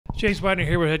James Widener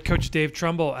here with head coach Dave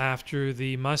Trumbo after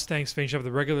the Mustangs finish up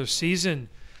the regular season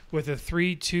with a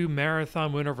 3-2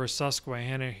 marathon win over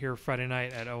Susquehanna here Friday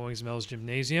night at Owings Mills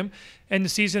Gymnasium. And the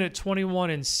season at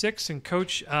 21-6. And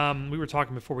Coach, we were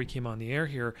talking before we came on the air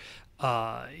here,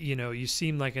 you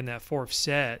seemed like in that fourth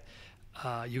set,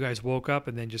 you guys woke up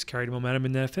and then just carried momentum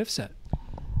in that fifth set.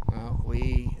 Well,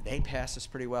 they passed us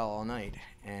pretty well all night,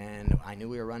 and I knew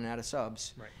we were running out of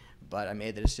subs. Right. But I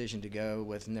made the decision to go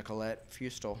with Nicolette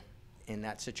Fustel in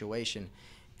that situation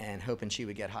and hoping she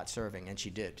would get hot serving, and she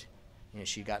did.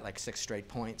 She got like 6 straight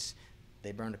points.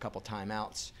 They burned a couple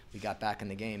timeouts. We got back in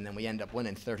the game. Then we ended up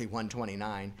winning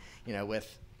 31-29,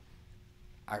 with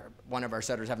one of our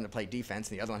setters having to play defense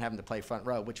and the other one having to play front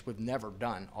row, which we've never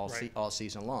done all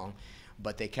season long.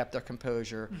 But they kept their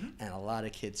composure, and a lot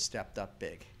of kids stepped up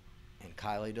big. And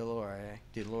Kylie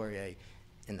Delorier,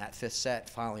 in that fifth set,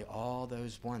 finally all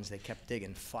those ones they kept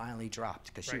digging finally dropped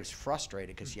because she was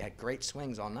frustrated because she had great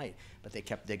swings all night, but they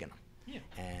kept digging them. Yeah.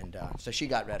 And so she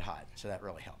got red hot, so that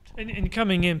really helped. And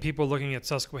coming in, people looking at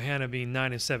Susquehanna being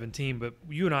 9-17, but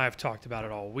you and I have talked about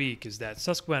it all week, is that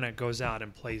Susquehanna goes out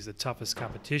and plays the toughest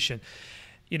competition.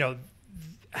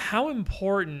 How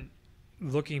important,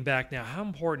 looking back now, how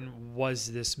important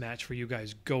was this match for you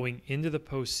guys going into the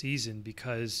postseason?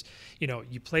 Because,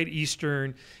 you played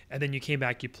Eastern, and then you came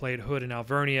back, you played Hood and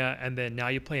Alvernia, and then now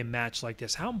you play a match like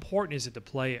this. How important is it to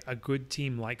play a good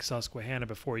team like Susquehanna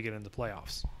before you get into the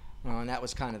playoffs? Well, and that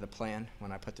was kind of the plan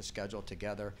when I put the schedule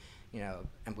together,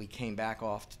 and we came back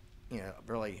off,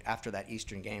 really after that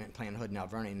Eastern game and playing Hood and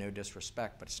Alvernia, no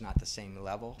disrespect, but it's not the same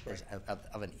level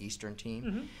of an Eastern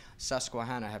team.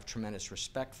 Susquehanna I have tremendous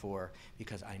respect for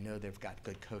because I know they've got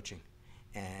good coaching,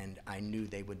 and I knew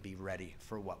they would be ready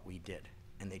for what we did.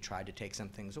 And they tried to take some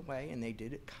things away, and they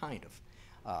did it kind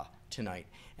of tonight.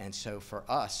 And so for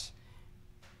us,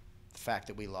 the fact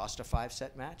that we lost a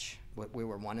 5-set match, we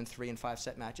were 1-3 in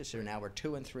 5-set matches, so now we're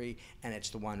 2-3, and it's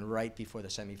the one right before the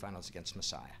semifinals against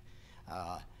Messiah.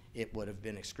 It would have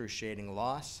been excruciating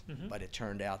loss, but it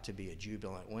turned out to be a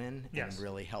jubilant win and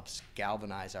really helps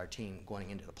galvanize our team going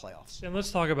into the playoffs. And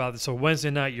let's talk about this. So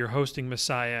Wednesday night, you're hosting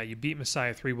Messiah. You beat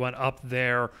Messiah 3-1 up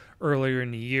there earlier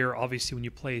in the year. Obviously, when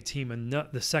you play a team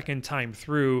the second time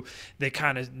through, they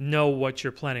kind of know what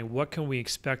you're planning. What can we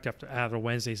expect after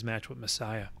Wednesday's match with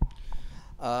Messiah?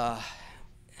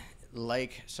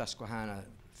 Like Susquehanna,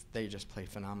 they just play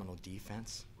phenomenal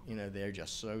defense. They're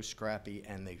just so scrappy,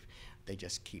 and they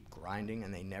just keep grinding,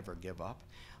 and they never give up.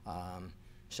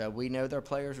 So we know their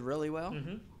players really well,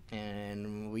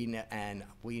 and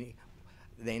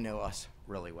they know us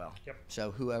really well. Yep.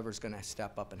 So whoever's going to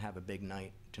step up and have a big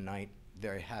night tonight,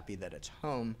 very happy that it's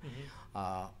home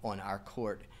on our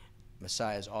court.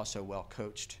 Messiah is also well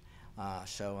coached,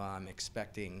 so I'm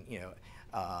expecting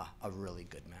a really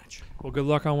good match. Well, good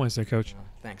luck on Wednesday, Coach.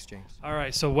 Thanks, James. All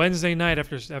right, so Wednesday night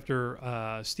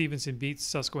after Stevenson beats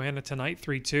Susquehanna tonight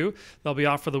 3-2, they'll be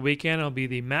off for the weekend. It'll be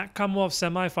the MAC Commonwealth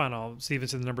semifinal.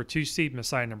 Stevenson, the number 2 seed,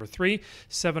 Messiah, number 3,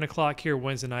 7 o'clock here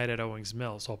Wednesday night at Owings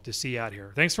Mills. Hope to see you out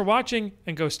here. Thanks for watching,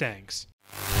 and go Stangs.